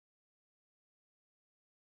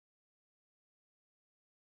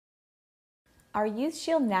Our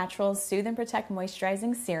YouthShield Natural Soothe and Protect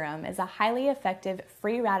Moisturizing Serum is a highly effective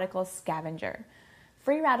free radical scavenger.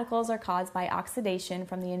 Free radicals are caused by oxidation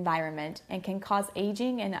from the environment and can cause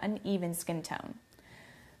aging and uneven skin tone.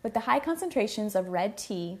 With the high concentrations of red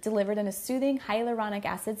tea delivered in a soothing hyaluronic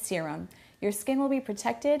acid serum, your skin will be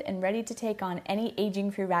protected and ready to take on any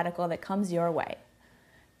aging free radical that comes your way.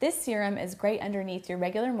 This serum is great underneath your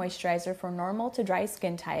regular moisturizer for normal to dry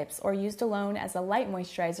skin types or used alone as a light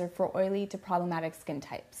moisturizer for oily to problematic skin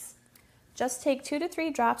types. Just take 2 to 3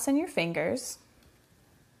 drops on your fingers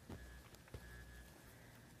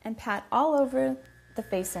and pat all over the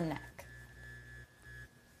face and neck.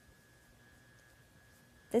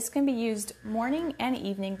 This can be used morning and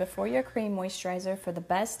evening before your cream moisturizer for the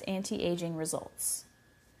best anti-aging results.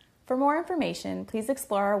 For more information, please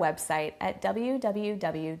explore our website at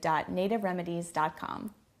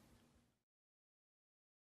www.nativeremedies.com.